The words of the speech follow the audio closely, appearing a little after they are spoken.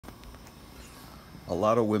A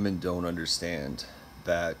lot of women don't understand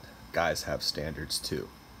that guys have standards too.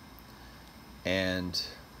 And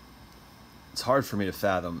it's hard for me to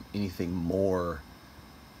fathom anything more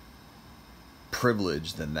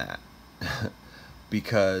privileged than that.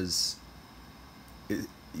 Because it,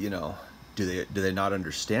 you know, do they not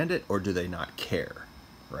understand it, or do they not care,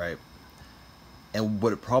 right? And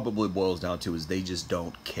what it probably boils down to is they just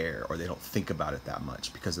don't care, or they don't think about it that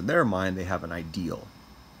much, because in their mind they have an ideal.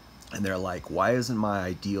 And they're like, why isn't my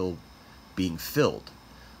ideal being filled?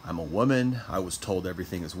 I'm a woman. I was told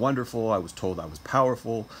everything is wonderful. I was told I was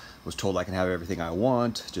powerful. I was told I can have everything I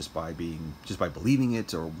want just by believing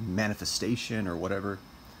it, or manifestation, or whatever.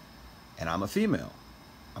 And I'm a female.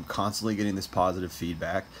 I'm constantly getting this positive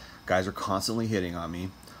feedback. Guys are constantly hitting on me.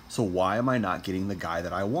 So why am I not getting the guy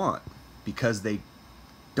that I want? Because they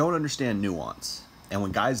don't understand nuance. And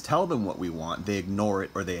when guys tell them what we want, they ignore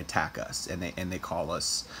it, or they attack us, and they call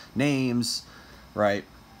us names, right?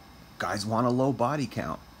 Guys want a low body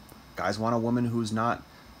count. Guys want a woman who's not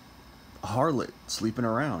a harlot sleeping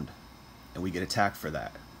around, and we get attacked for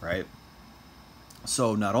that, right?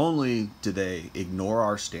 So not only do they ignore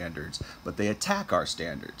our standards, but they attack our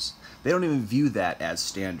standards. They don't even view that as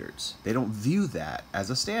standards. They don't view that as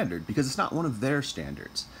a standard because it's not one of their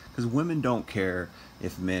standards. Because women don't care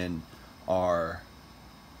if men are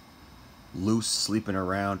loose sleeping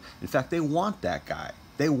around. In fact, they want that guy.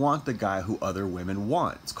 They want the guy who other women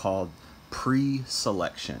want. It's called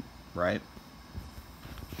pre-selection, right?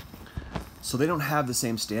 So they don't have the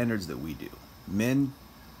same standards that we do. Men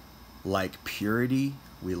like purity,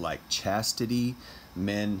 we like chastity.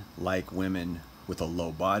 Men like women with a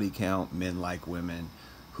low body count. Men like women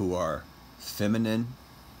who are feminine,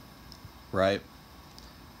 right?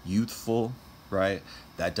 Youthful, right?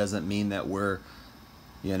 That doesn't mean that we're,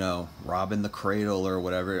 robbing the cradle or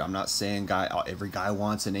whatever. I'm not saying every guy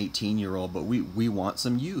wants an 18-year-old, but we want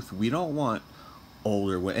some youth. We don't want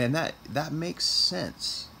older women, and that makes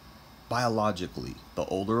sense biologically. The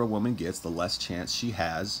older a woman gets, the less chance she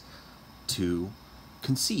has to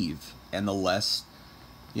conceive, and the less,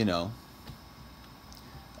 youth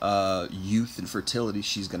and fertility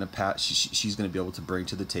she's gonna she's gonna be able to bring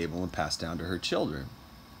to the table and pass down to her children.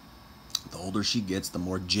 The older she gets, the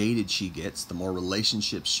more jaded she gets, the more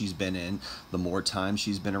relationships she's been in, the more time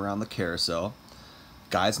she's been around the carousel.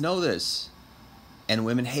 Guys know this, and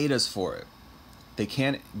women hate us for it. They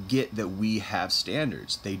can't get that we have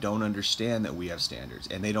standards. They don't understand that we have standards,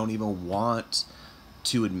 and they don't even want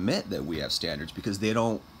to admit that we have standards because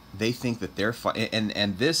they think that they're fine.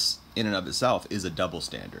 And this in and of itself is a double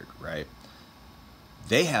standard, right?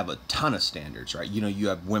 They have a ton of standards, right? You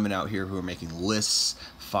have women out here who are making lists,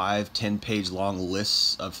 5-10 page long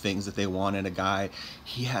lists of things that they want in a guy.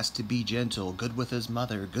 He has to be gentle, good with his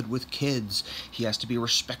mother, good with kids. He has to be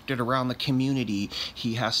respected around the community.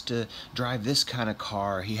 He has to drive this kind of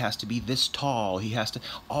car. He has to be this tall. He has to,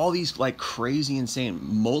 all these like crazy, insane,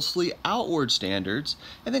 mostly outward standards.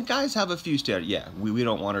 And then guys have a few standards. Yeah, we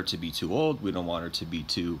don't want her to be too old. We don't want her to be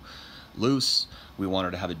too loose. We want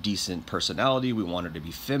her to have a decent personality. We want her to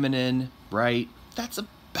be feminine, right? That's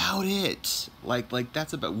about it. Like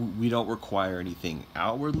that's about, we don't require anything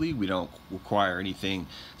outwardly. We don't require anything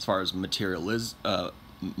as far as materialism,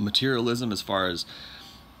 as far as,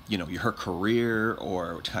 her career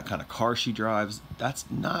or what kind of car she drives. That's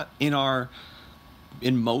not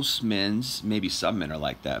in most men's, maybe some men are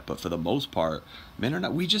like that, but for the most part, men are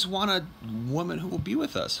not. We just want a woman who will be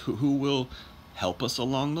with us, who will help us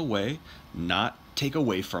along the way, not take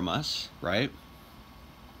away from us, right?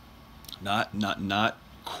 Not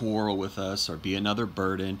quarrel with us or be another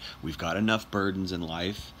burden. We've got enough burdens in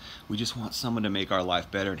life. We just want someone to make our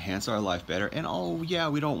life better, enhance our life better. And oh yeah,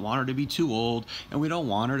 we don't want her to be too old, and we don't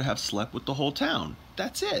want her to have slept with the whole town.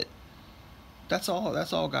 That's it. That's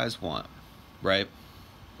all guys want, right?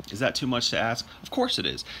 Is that too much to ask? Of course it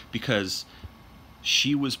is, because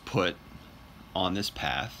she was put on this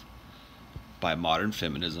path by modern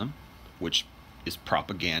feminism, which is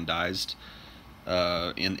propagandized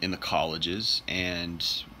in the colleges,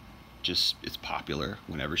 and just it's popular.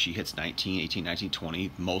 Whenever she hits 18, 19,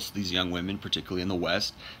 20, most of these young women, particularly in the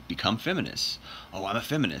West, become feminists. Oh, I'm a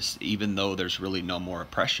feminist, even though there's really no more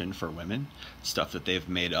oppression for women. Stuff that they've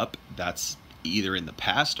made up, that's either in the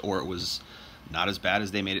past or it was not as bad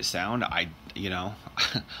as they made it sound. I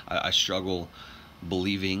struggle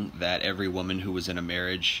believing that every woman who was in a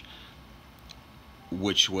marriage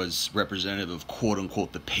which was representative of quote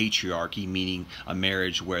unquote the patriarchy, meaning a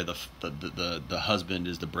marriage where the husband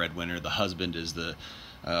is the breadwinner, the husband is the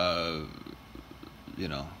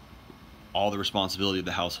all the responsibility of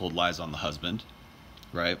the household lies on the husband,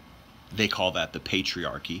 right? They call that the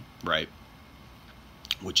patriarchy, right?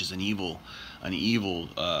 which is an evil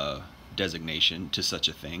designation to such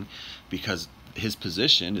a thing, because his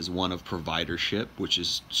position is one of providership, which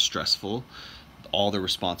is stressful. All the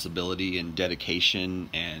responsibility and dedication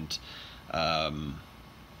and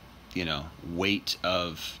weight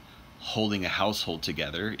of holding a household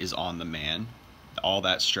together is on the man. All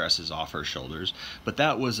that stress is off her shoulders. But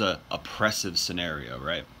that was a oppressive scenario,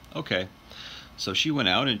 right? Okay. So she went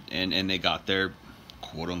out and they got their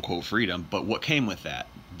quote unquote freedom. But what came with that?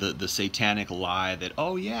 The satanic lie that,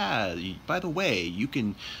 oh yeah, by the way, you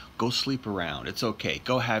can go sleep around. It's okay.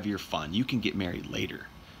 Go have your fun. You can get married later,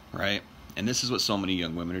 right? And this is what so many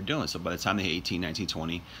young women are doing. So by the time they're 18, 19,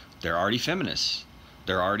 20, they're already feminists.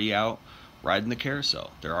 They're already out riding the carousel.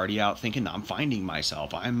 They're already out thinking, I'm finding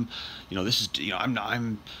myself. I'm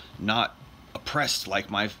not oppressed like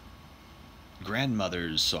my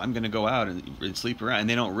grandmothers, so I'm going to go out and sleep around. And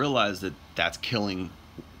they don't realize that that's killing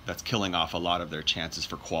off a lot of their chances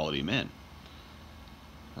for quality men,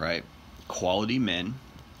 right? Quality men,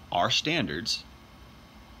 our standards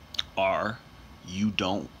are, we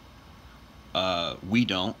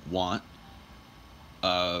don't want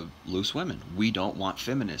loose women. We don't want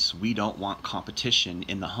feminists. We don't want competition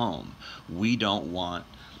in the home. We don't want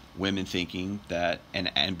women thinking that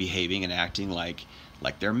and behaving and acting like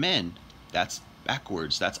they're men. That's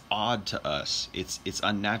backwards. That's odd to us. It's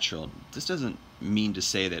unnatural. This doesn't mean to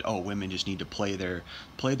say that, oh, women just need to play their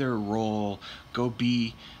role, go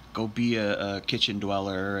be a kitchen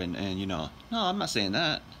dweller and no, I'm not saying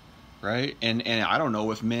that, right? And I don't know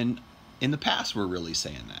if men in the past were really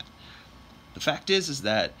saying that. The fact is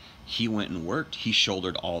that he went and worked. He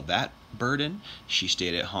shouldered all that burden. She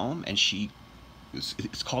stayed at home, and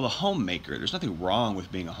it's called a homemaker. There's nothing wrong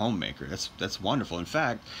with being a homemaker. That's wonderful. In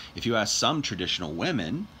fact, if you ask some traditional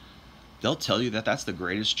women, they'll tell you that that's the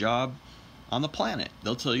greatest job on the planet.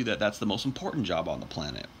 They'll tell you that that's the most important job on the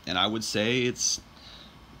planet. And I would say it's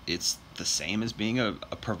the same as being a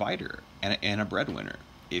provider and a breadwinner.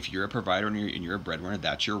 If you're a provider and you're a breadwinner,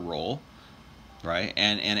 that's your role, right?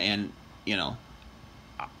 And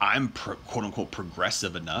I'm quote unquote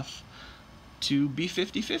progressive enough to be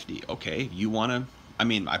 50-50. Okay, you want to,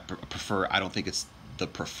 I prefer, I don't think it's the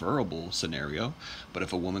preferable scenario, but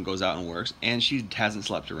if a woman goes out and works and she hasn't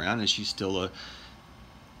slept around and she's still a,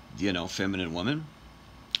 feminine woman,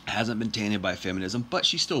 hasn't been tainted by feminism, but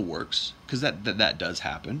she still works, because that does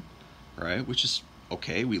happen, right? Which is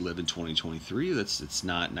okay. We live in 2023. It's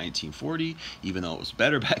not 1940, even though it was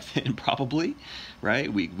better back then, probably,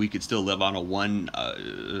 right? We could still live on a one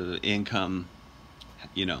income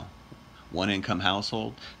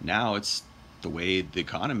household. Now it's the way the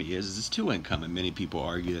economy is it's 2 income, and many people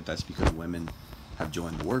argue that that's because women have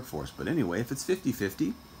joined the workforce. But anyway, if it's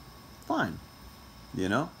 50-50, fine.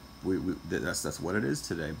 That's what it is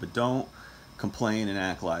today. But don't complain and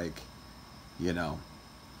act like,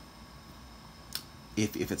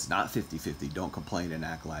 if it's not 50-50, don't complain and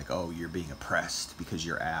act like, oh, you're being oppressed because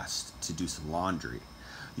you're asked to do some laundry.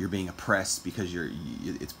 You're being oppressed because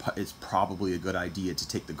it's probably a good idea to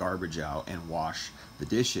take the garbage out and wash the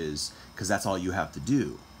dishes because that's all you have to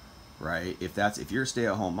do, right? If you're a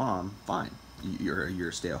stay-at-home mom, fine. You're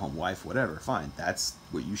a stay-at-home wife, whatever, fine. That's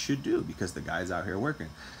what you should do because the guy's out here working,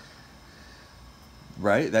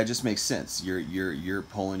 right? That just makes sense. You're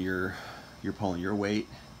pulling your weight,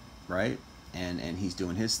 right? And he's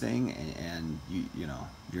doing his thing, and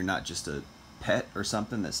you're not just a pet or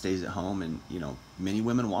something that stays at home. And many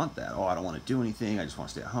women want that. Oh, I don't want to do anything, I just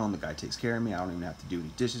want to stay at home, the guy takes care of me, I don't even have to do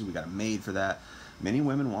any dishes, we got a maid for that. Many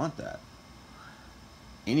women want that.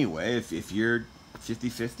 Anyway, if you're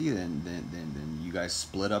 50-50, then you guys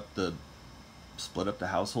split up the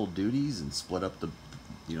household duties and split up the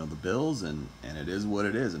bills, and it is what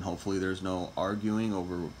it is. And hopefully there's no arguing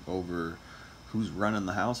over who's running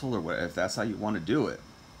the household, or what, if that's how you want to do it.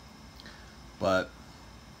 But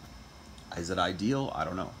is it ideal? I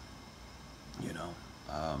don't know.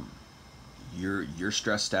 You're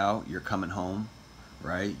stressed out. You're coming home,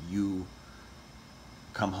 right? You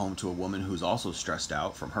come home to a woman who's also stressed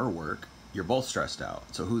out from her work. You're both stressed out.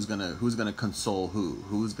 So who's gonna console who?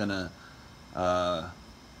 Who's gonna, honey,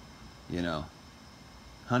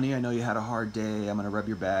 I know you had a hard day, I'm gonna rub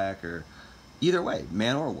your back, or either way,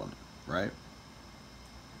 man or woman, right?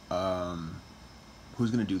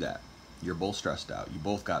 Who's gonna do that? You're both stressed out. You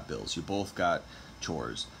both got bills. You both got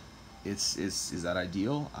chores. Is that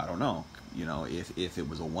ideal? I don't know. If it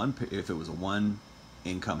was a one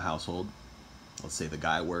income household, let's say the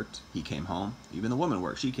guy worked, he came home. Even the woman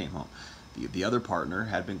worked, she came home. The other partner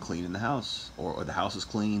had been cleaning the house, or the house is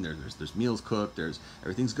clean. There's meals cooked.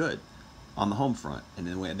 Everything's good on the home front. And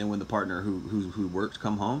then when the partner who worked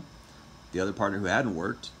come home, The other partner who hadn't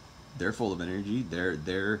worked, they're full of energy,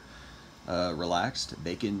 they're relaxed,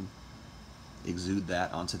 they can exude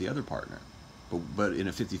that onto the other partner. But in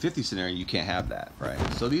a 50-50 scenario, you can't have that, right?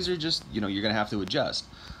 So these are just, you're going to have to adjust.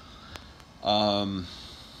 But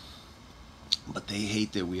they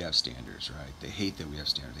hate that we have standards, right? They hate that we have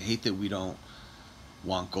standards. They hate that we don't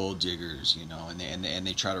want gold diggers, and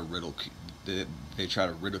they try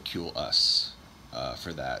to ridicule us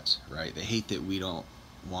for that, right? They hate that we don't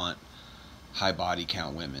want high body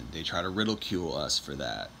count women. They try to ridicule us for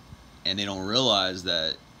that, and they don't realize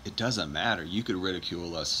that it doesn't matter. You could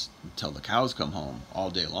ridicule us until the cows come home all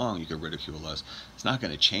day long. You could ridicule us. It's not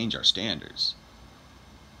going to change our standards,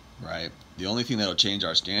 right? The only thing that'll change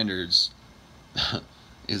our standards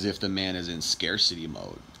is if the man is in scarcity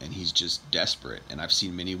mode and he's just desperate. And I've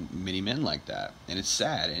seen many men like that, and it's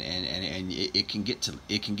sad. And it can get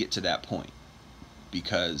to that point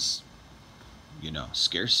because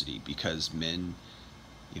scarcity, because men,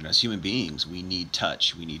 as human beings, we need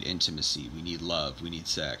touch, we need intimacy, we need love, we need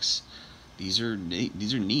sex. These are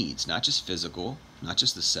needs, not just physical, not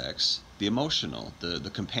just the sex, the emotional, the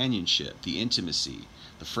companionship, the intimacy,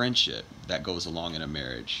 the friendship that goes along in a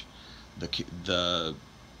marriage, the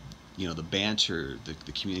banter,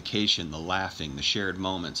 the communication, the laughing, the shared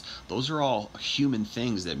moments. Those are all human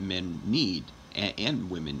things that men need and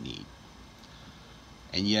women need.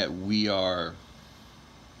 And yet we are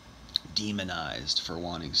demonized for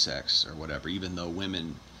wanting sex or whatever, even though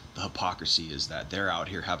women, the hypocrisy is that they're out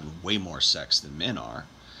here having way more sex than men are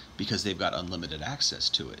because they've got unlimited access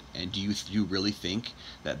to it. And do you really think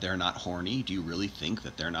that they're not horny? Do you really think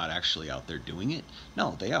that they're not actually out there doing it?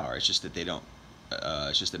 No, they are. It's just that they don't.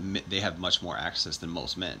 It's just that they have much more access than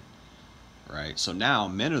most men, right? So now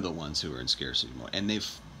men are the ones who are in scarcity mode, and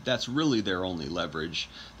that's really their only leverage.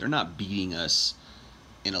 They're not beating us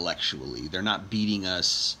intellectually. They're not beating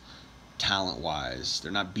us talent-wise.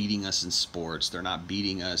 They're not beating us in sports. They're not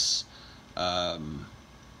beating us in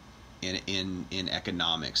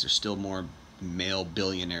economics. There's still more male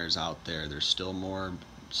billionaires out there. There's still more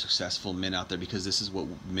successful men out there because this is what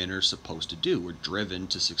men are supposed to do. We're driven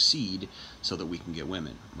to succeed so that we can get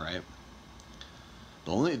women, right?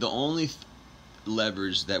 The only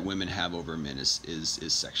leverage that women have over men is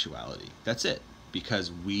sexuality. That's it,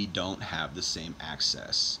 because we don't have the same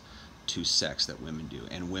access to sex that women do,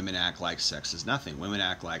 and women act like sex is nothing. Women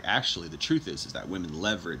act like, actually the truth is that women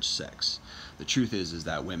leverage sex. The truth is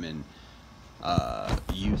that women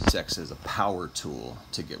use sex as a power tool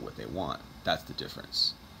to get what they want. That's the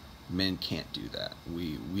difference. Men can't do that.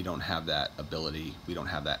 We don't have that ability. We don't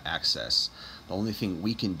have that access. The only thing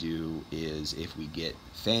we can do is if we get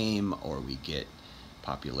fame or we get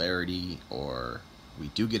popularity or we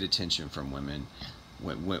do get attention from women,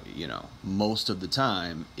 most of the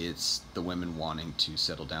time it's the women wanting to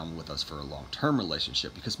settle down with us for a long-term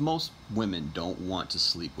relationship, because most women don't want to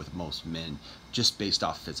sleep with most men just based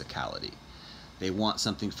off physicality. They want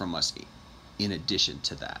something from us in addition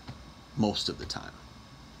to that most of the time.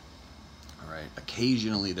 All right.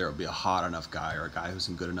 Occasionally there will be a hot enough guy, or a guy who's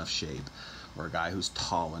in good enough shape, or a guy who's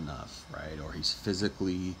tall enough, right? Or he's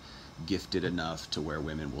physically gifted enough to where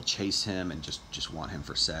women will chase him and just want him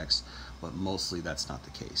for sex. But mostly that's not the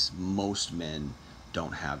case. Most men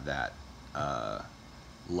don't have that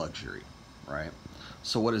luxury, right?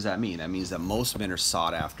 So what does that mean? That means that most men are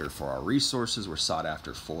sought after for our resources. We're sought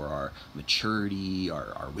after for our maturity,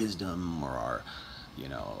 our wisdom, or our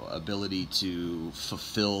ability to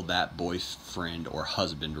fulfill that boyfriend or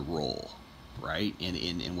husband role, right?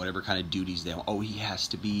 In whatever kind of duties they want. Oh, he has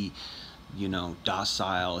to be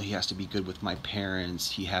docile, he has to be good with my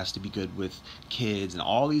parents, he has to be good with kids, and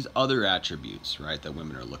all these other attributes, right, that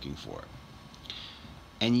women are looking for.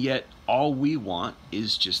 And yet all we want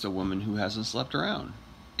is just a woman who hasn't slept around,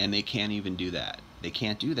 and they can't even do that. They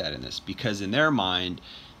can't do that in this, because in their mind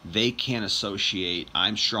they can't associate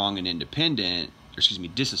I'm strong and independent,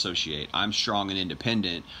 disassociate I'm strong and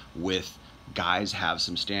independent with guys have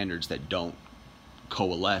some standards that don't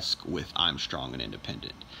coalesce with I'm strong and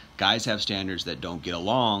independent. Guys have standards that don't get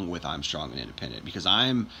along with I'm strong and independent, because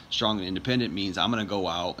I'm strong and independent means I'm going to go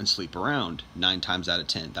out and sleep around 9 times out of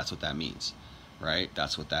 10. That's what that means, right?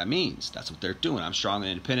 That's what that means. That's what they're doing. I'm strong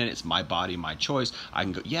and independent. It's my body, my choice. I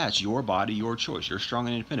can go, yeah, it's your body, your choice. You're strong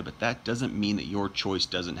and independent, but that doesn't mean that your choice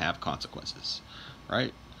doesn't have consequences,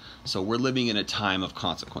 right? So we're living in a time of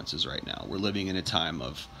consequences right now. We're living in a time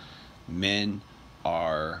of men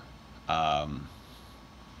are,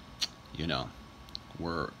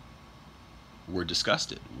 we're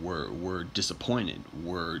disgusted, we're disappointed,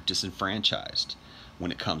 we're disenfranchised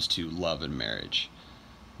when it comes to love and marriage,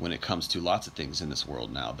 when it comes to lots of things in this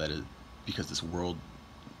world now, that is because this world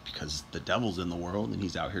because the devil's in the world and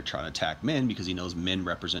he's out here trying to attack men because he knows men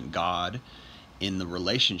represent God in the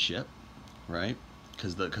relationship, right?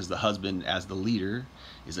 Because the husband as the leader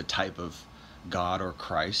is a type of God or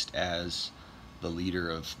Christ as the leader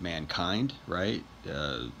of mankind, right?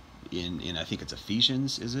 In I think it's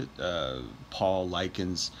Ephesians, is it? Paul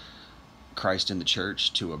likens Christ in the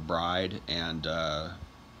church to a bride and a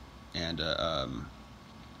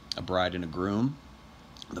bride and a groom.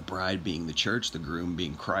 The bride being the church, the groom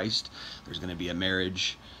being Christ. There's going to be a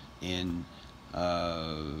marriage in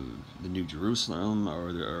the New Jerusalem,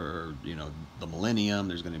 or the millennium.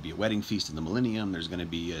 There's going to be a wedding feast in the millennium. There's going to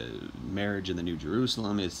be a marriage in the New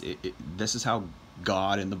Jerusalem. This is how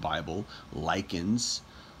God in the Bible likens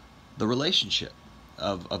the relationship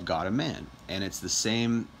of God and man, and it's the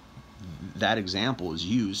same. That example is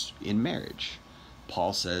used in marriage.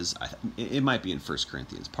 Paul says, it might be in 1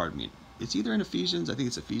 Corinthians, pardon me. It's either in Ephesians, I think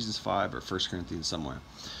it's Ephesians 5 or 1 Corinthians somewhere.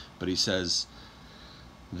 But he says,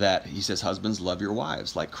 husbands, love your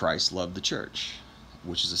wives like Christ loved the church,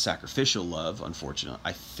 which is a sacrificial love, unfortunately,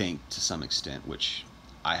 I think, to some extent, which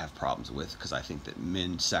I have problems with, because I think that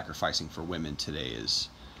men sacrificing for women today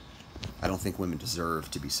I don't think women deserve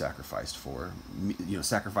to be sacrificed for.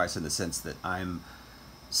 Sacrifice in the sense that I'm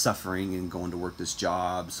suffering and going to work this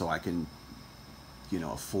job so I can,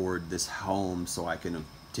 afford this home, so I can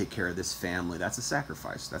take care of this family. That's a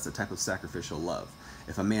sacrifice. That's a type of sacrificial love.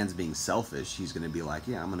 If a man's being selfish, he's going to be like,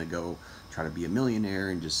 yeah, I'm going to go try to be a millionaire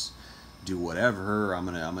and just do whatever.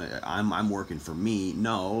 I'm working for me.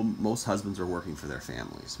 No, most husbands are working for their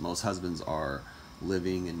families. Most husbands are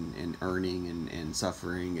living and earning and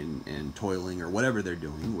suffering and toiling or whatever they're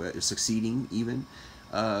doing, succeeding even,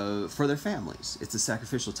 for their families. It's a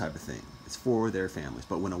sacrificial type of thing. It's for their families.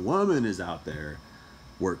 But when a woman is out there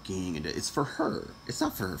working, and it's for her, it's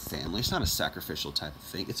not for her family. It's not a sacrificial type of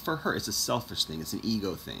thing. It's for her. It's a selfish thing. It's an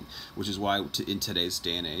ego thing, which is why in today's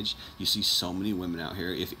day and age you see so many women out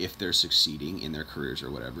here, if they're succeeding in their careers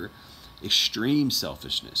or whatever, extreme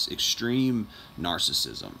selfishness, extreme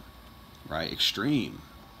narcissism, right? Extreme,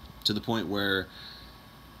 to the point where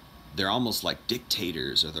they're almost like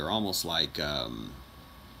dictators, or they're almost like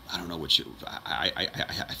I don't know what I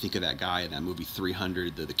think of that guy in that movie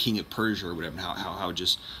 300, the King of Persia or whatever, how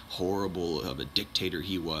just horrible of a dictator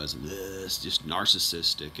he was, and this just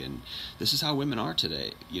narcissistic. And this is how women are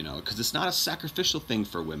today, because it's not a sacrificial thing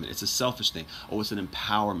for women. It's a selfish thing. Oh, it's an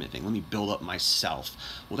empowerment thing. Let me build up myself.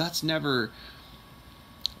 Well, that's never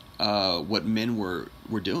what men were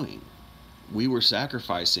doing. We were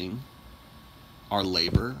sacrificing our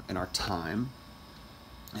labor and our time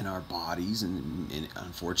and our bodies, and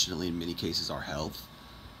unfortunately in many cases our health.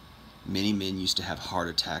 Many men used to have heart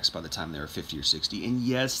attacks by the time they were 50 or 60, and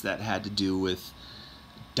yes, that had to do with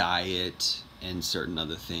diet and certain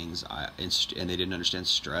other things, and they didn't understand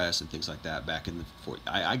stress and things like that back in the 40s.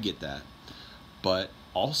 I get that, but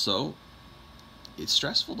also it's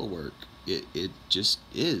stressful to work. It just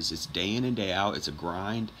is. It's day in and day out. It's a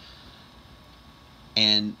grind,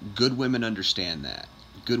 and good women understand that.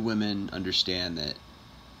 Good women understand that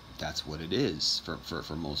that's what it is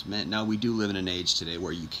for most men. Now, we do live in an age today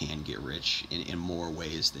where you can get rich in more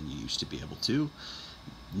ways than you used to be able to.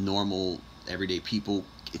 Normal, everyday people,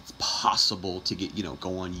 it's possible to get,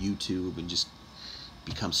 go on YouTube and just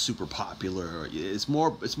become super popular. It's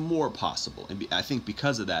more possible. And I think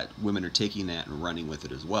because of that, women are taking that and running with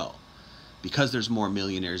it as well. Because there's more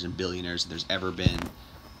millionaires and billionaires than there's ever been,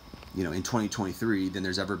 in 2023 than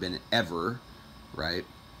there's ever been ever, right?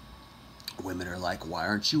 Women are like, why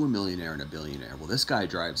aren't you a millionaire and a billionaire? Well, this guy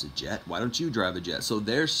drives a jet. Why don't you drive a jet? So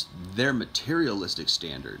their materialistic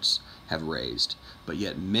standards have raised, but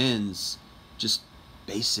yet men's just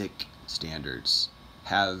basic standards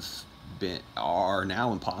are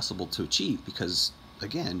now impossible to achieve, because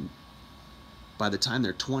again, by the time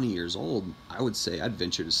they're 20 years old, I'd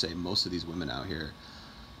venture to say most of these women out here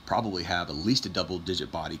probably have at least a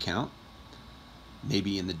double-digit body count,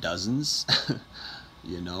 maybe in the dozens.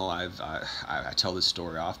 I tell this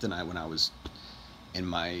story often. When I was in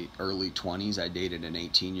my early 20s, I dated an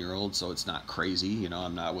 18-year-old, so it's not crazy.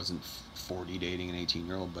 I wasn't 40 dating an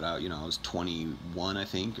 18-year-old, but I was 21, I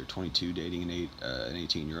think, or 22 dating an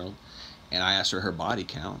 18-year-old. And I asked her body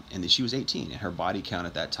count, and she was 18, and her body count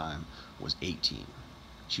at that time was 18.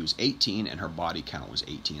 She was 18, and her body count was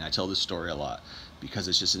 18. I tell this story a lot because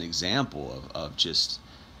it's just an example of just,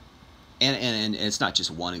 and it's not just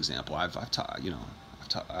one example.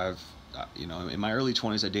 In my early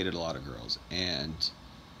 20s, I dated a lot of girls, and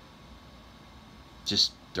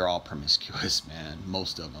just, they're all promiscuous, man.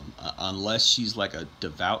 Most of them, unless she's like a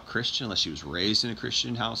devout Christian, unless she was raised in a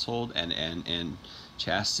Christian household, and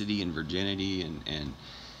chastity and virginity and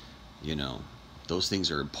You know, those things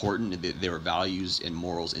are important. There were values and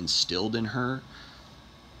morals instilled in her.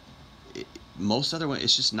 Most other women,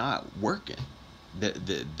 it's just not working.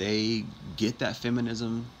 They get that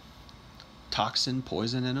feminism toxin,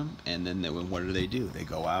 poison in them, and then what do? They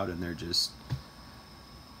go out and they're just,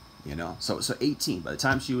 you know. So 18. By the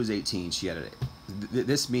time she was 18, she had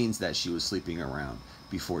this means that she was sleeping around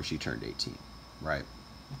before she turned 18, right?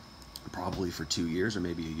 Probably for 2 years or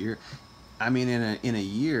maybe a year. I mean, in a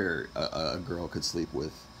year, a girl could sleep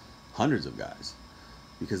with hundreds of guys,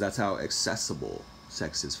 because that's how accessible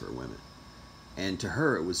sex is for women. And to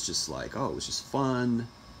her, it was just like, oh, it was just fun.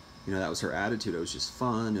 You know, that was her attitude. It was just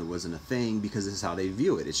fun. It wasn't a thing, because this is how they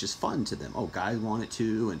view it. It's just fun to them. Oh, guys want it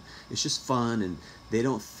too, and it's just fun. And they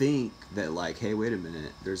don't think that, like, hey, wait a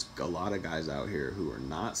minute. There's a lot of guys out here who are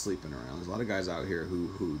not sleeping around. There's a lot of guys out here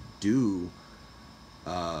who do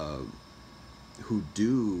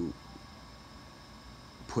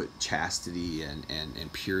put chastity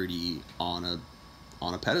and purity on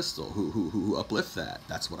a pedestal, who uplift that.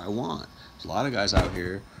 That's what I want. There's a lot of guys out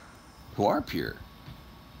here who are pure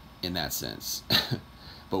in that sense.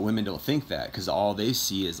 But women don't think that, because all they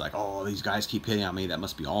see is like, oh, these guys keep hitting on me, that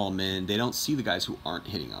must be all men. They don't see the guys who aren't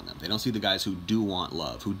hitting on them. They don't see the guys who do want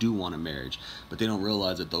love, who do want a marriage, but they don't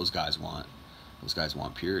realize that those guys want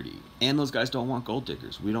purity. And those guys don't want gold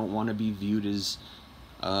diggers. We don't want to be viewed as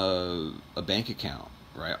a bank account,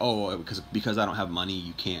 right? Oh, because I don't have money,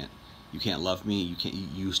 you can't love me.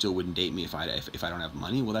 You still wouldn't date me if I don't have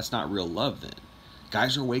money. Well, that's not real love then.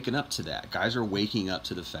 Guys are waking up to that. Guys are waking up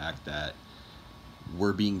to the fact that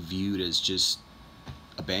we're being viewed as just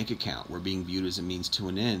a bank account. We're being viewed as a means to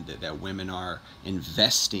an end. That women are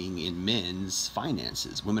investing in men's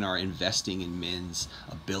finances. Women are investing in men's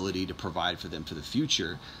ability to provide for them for the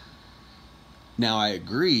future. Now, I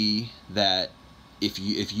agree that if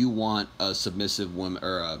you want a submissive woman,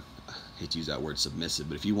 or I hate to use that word submissive,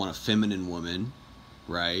 but if you want a feminine woman,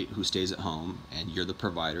 right, who stays at home, and you're the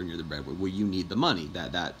provider and you're the breadwinner, well, you need the money.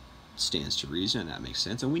 That stands to reason, and that makes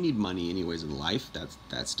sense. And we need money anyways in life.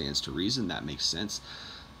 That stands to reason. That makes sense.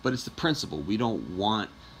 But it's the principle. We want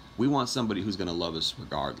somebody who's going to love us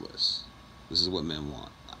regardless. This is what men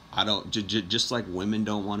want. I don't just like women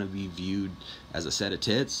don't want to be viewed as a set of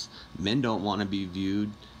tits. Men don't want to be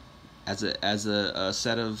viewed as a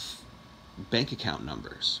set of bank account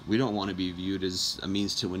numbers. We don't want to be viewed as a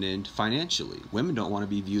means to an end financially. Women don't want to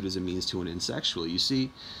be viewed as a means to an end sexually. You see.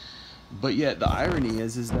 But yet the irony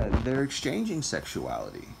is that they're exchanging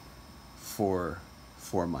sexuality for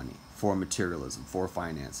money, for materialism, for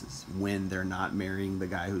finances, when they're not marrying the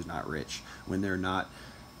guy who's not rich, when they're not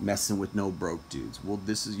messing with no broke dudes. Well,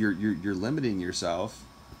 this is you're limiting yourself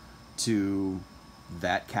to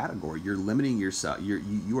that category. You're limiting yourself.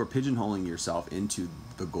 You are pigeonholing yourself into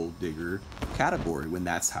the gold digger category when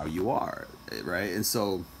that's how you are, right? And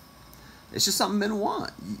so it's just something men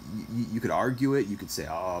want. You could argue it. You could say,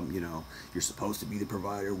 oh, you know, you're supposed to be the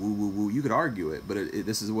provider, woo, woo, woo. You could argue it, but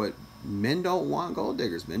this is what men don't want: gold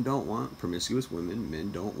diggers. Men don't want promiscuous women.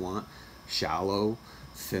 Men don't want shallow,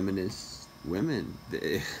 feminist women.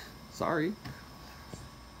 Sorry.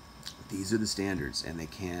 These are the standards, and they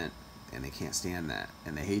can't stand that,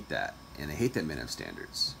 and they hate that, and they hate that men have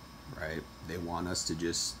standards, right? They want us to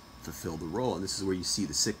just fulfill the role, and this is where you see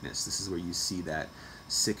the sickness. This is where you see that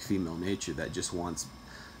sick female nature that just wants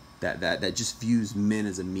that just views men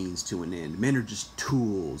as a means to an end. Men are just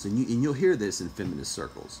tools, and you'll hear this in feminist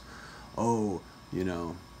circles. Oh, you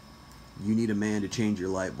know, you need a man to change your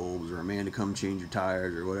light bulbs, or a man to come change your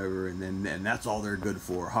tires, or whatever, and that's all they're good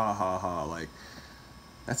for. Ha ha ha! Like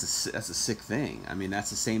that's a sick thing. I mean, that's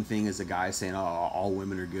the same thing as a guy saying, "Oh, all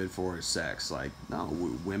women are good for is sex." Like, no,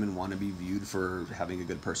 women want to be viewed for having a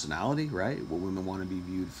good personality, right? Well, women want to be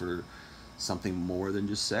viewed for something more than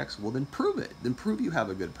just sex. Well, then prove it. Then prove you have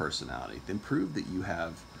a good personality. Then prove that you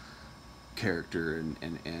have character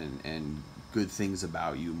and good things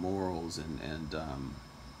about you, morals and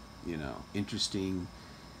you know, interesting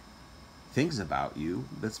things about you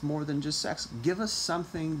that's more than just sex. Give us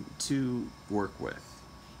something to work with,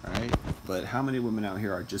 right? But how many women out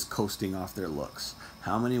here are just coasting off their looks?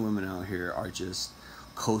 How many women out here are just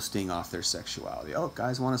coasting off their sexuality? Oh,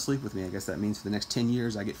 guys want to sleep with me. I guess that means for the next 10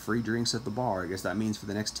 years I get free drinks at the bar. I guess that means for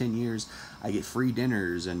the next 10 years I get free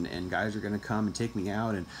dinners, and guys are going to come and take me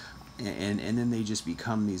out, and then they just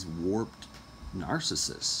become these warped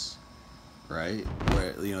narcissists, right?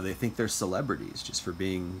 Where, you know, they think they're celebrities just for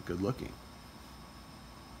being good looking.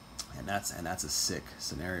 And that's a sick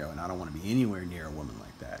scenario, and I don't want to be anywhere near a woman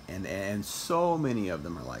like that. And so many of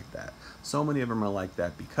them are like that. So many of them are like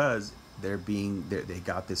that because they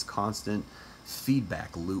got this constant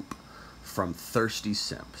feedback loop from thirsty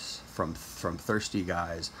simps, from thirsty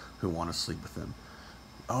guys who want to sleep with them.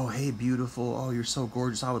 Oh, hey, beautiful. Oh, you're so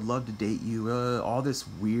gorgeous. I would love to date you. All this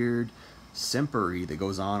weird simpery that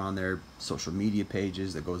goes on their social media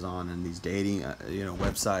pages, that goes on in these dating,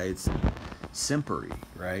 websites. Simpery,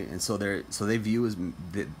 right? And so they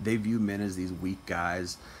view men as these weak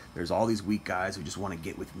guys. There's all these weak guys who just want to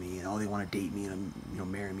get with me, and they want to date me and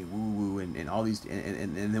marry me, woo woo, and all these,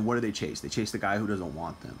 and then what do they chase? They chase the guy who doesn't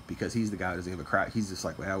want them, because he's the guy who doesn't give a crap. He's just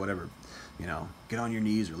like, well, whatever, get on your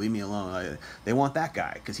knees or leave me alone. They want that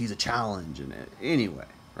guy because he's a challenge. And anyway,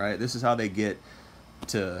 right? This is how they get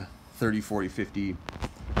to 30, 40, 50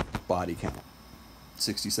 body count,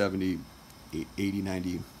 60, 70, 80,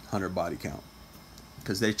 90, 100 body count,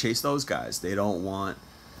 because they chase those guys. They don't want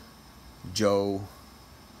Joe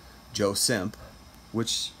Simp,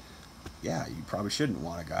 which, yeah, you probably shouldn't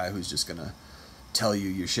want a guy who's just gonna tell you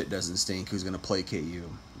your shit doesn't stink, who's gonna placate you,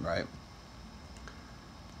 right?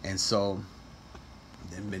 And so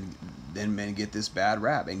then men get this bad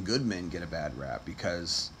rap, and good men get a bad rap,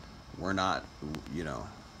 because we're not,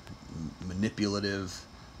 manipulative,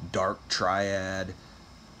 dark triad,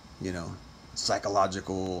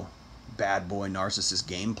 psychological bad boy narcissist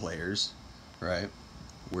game players, right?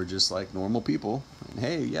 We're just like normal people, and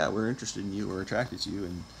hey, yeah, we're interested in you, we're attracted to you,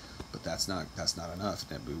 but that's not enough.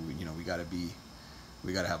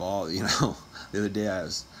 We gotta have all. The other day I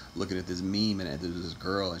was looking at this meme, and there was this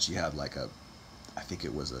girl, and she had like I think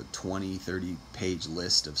it was a 20-30 page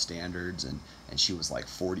list of standards, and she was like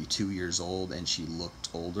 42 years old, and she looked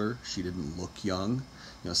older. She didn't look young.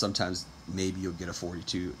 Sometimes maybe you'll get a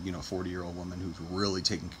 40-year-old woman who's really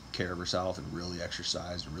taking care of herself and really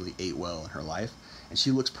exercised and really ate well in her life, and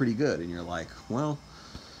she looks pretty good, and you're like, well,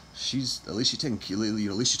 at least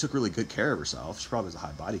she took really good care of herself. She probably has a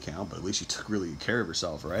high body count, but at least she took really good care of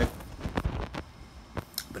herself, right?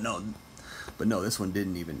 But no, this one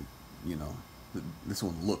didn't even, this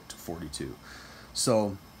one looked 42.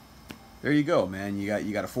 So there you go, man. You got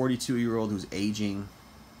a 42-year-old who's aging,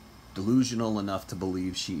 delusional enough to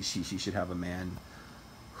believe she should have a man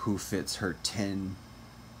who fits her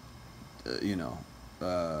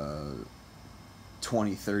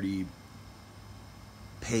 20, 30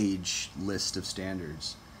 page list of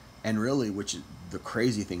standards. And really, the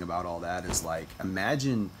crazy thing about all that is, like,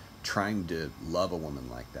 imagine trying to love a woman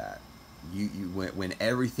like that. When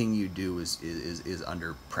everything you do is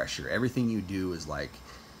under pressure. Everything you do is like,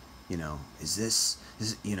 she's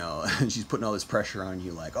putting all this pressure on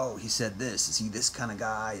you, like, oh, he said this, is he this kind of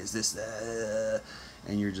guy, is this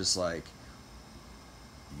and you're just like,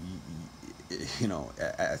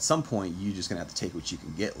 at some point you're just gonna have to take what you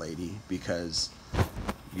can get, lady, because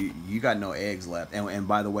you got no eggs left. And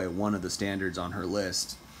by the way, one of the standards on her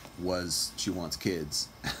list was she wants kids.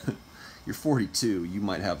 You're 42, you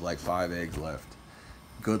might have like 5 eggs left.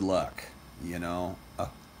 Good luck,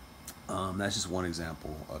 that's just one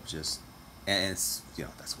example of and it's,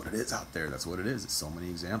 that's what it is out there. That's what it is. It's so many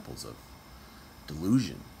examples of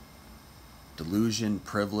delusion,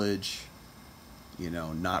 privilege,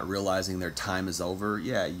 not realizing their time is over.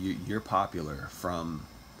 Yeah, you're popular from,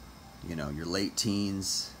 your late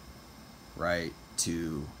teens, right,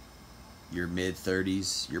 to your mid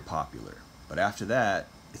 30s. You're popular, but after that,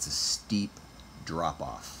 it's a steep drop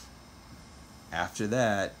off. After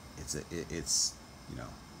that,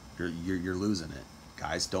 you're losing it.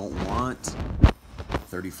 Guys don't want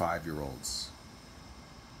 35-year-olds.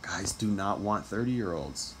 Guys do not want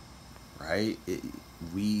 30-year-olds, right?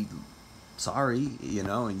 Sorry,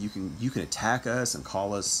 and you can attack us and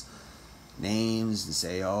call us names and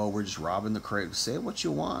say, oh, we're just robbing the crate. Say what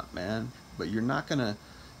you want, man, but you're not gonna.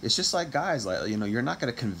 It's just like guys, like, you're not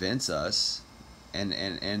gonna convince us, and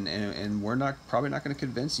we're probably not gonna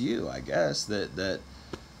convince you, I guess, that.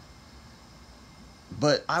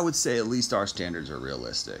 But I would say at least our standards are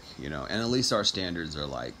realistic, and at least our standards are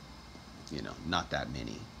like, not that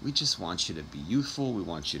many. We just want you to be youthful. We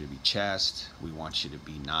want you to be chaste. We want you to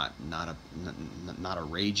be not a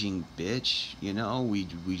raging bitch.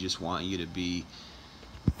 We just want you to be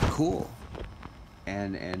cool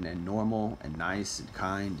and normal and nice and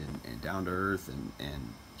kind and down to earth and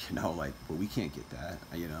but we can't get that,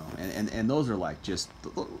 and those are like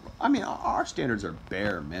our standards are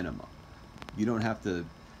bare minimum. You don't have to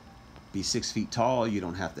be 6 feet tall. You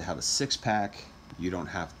don't have to have a 6-pack. You don't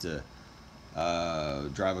have to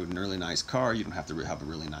drive a really nice car. You don't have to have a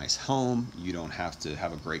really nice home. You don't have to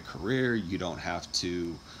have a great career. You don't have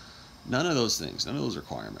to, none of those things, none of those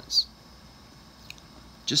requirements.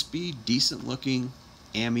 Just be decent looking,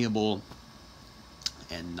 amiable,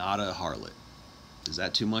 and not a harlot. Is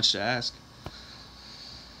that too much to ask?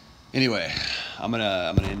 Anyway, I'm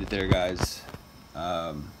gonna end it there, guys.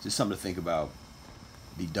 Just something to think about.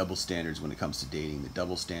 The double standards when it comes to dating, the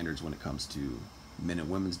double standards when it comes to men and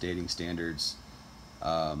women's dating standards,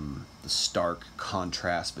 the stark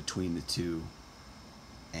contrast between the two,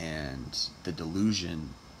 and the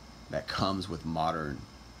delusion that comes with modern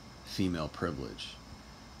female privilege,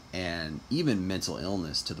 and even mental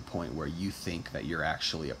illness to the point where you think that you're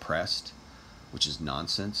actually oppressed, which is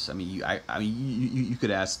nonsense. I mean, you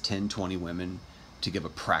could ask 10, 20 women to give a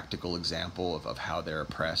practical example of how they're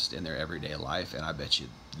oppressed in their everyday life, and I bet you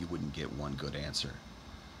wouldn't get one good answer.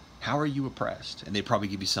 How are you oppressed? And they probably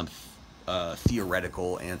give you some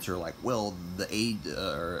theoretical answer like, well, the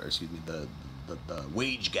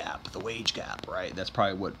wage gap, right? That's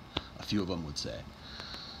probably what a few of them would say.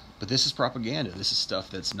 But this is propaganda. This is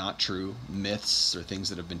stuff that's not true. Myths or things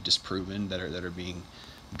that have been disproven that are being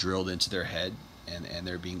drilled into their head, and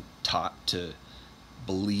they're being taught to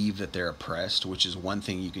believe that they're oppressed, which is one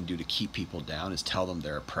thing you can do to keep people down, is tell them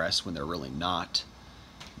they're oppressed when they're really not.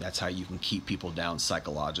 That's how you can keep people down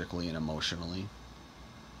psychologically and emotionally.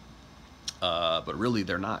 But really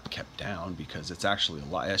they're not kept down, because it's actually a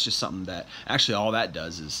lie. That's just something that actually all that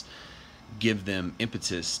does is give them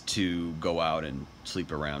impetus to go out and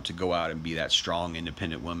sleep around, to go out and be that strong,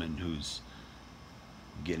 independent woman who's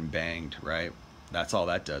getting banged, right? That's all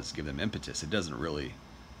that does, give them impetus. It doesn't really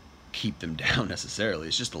keep them down necessarily.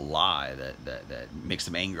 It's just a lie that makes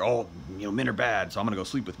them angry. Oh, men are bad, so I'm gonna go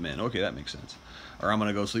sleep with men. Okay, that makes sense. Or I'm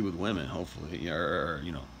gonna go sleep with women, hopefully, or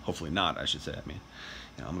hopefully not, I should say. I mean,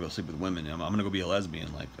 I'm gonna go sleep with women. I'm gonna go be a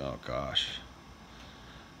lesbian. Like, oh gosh,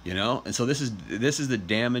 And so this is the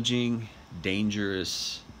damaging,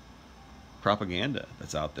 dangerous propaganda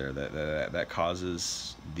that's out there that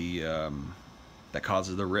causes the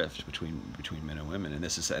rift between men and women. And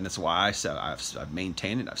that's why I've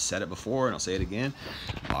maintained it. I've said it before, and I'll say it again.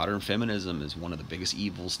 Modern feminism is one of the biggest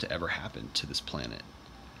evils to ever happen to this planet,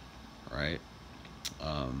 right?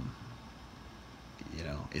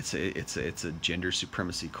 It's a gender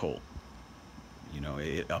supremacy cult.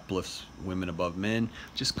 It uplifts women above men.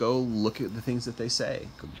 Just go look at the things that they say.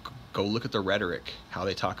 Go look at the rhetoric, how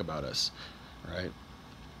they talk about us, right?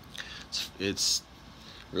 It's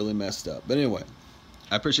really messed up. But anyway,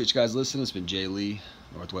 I appreciate you guys listening. It's been Jay Lee,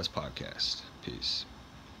 Northwest Podcast. Peace.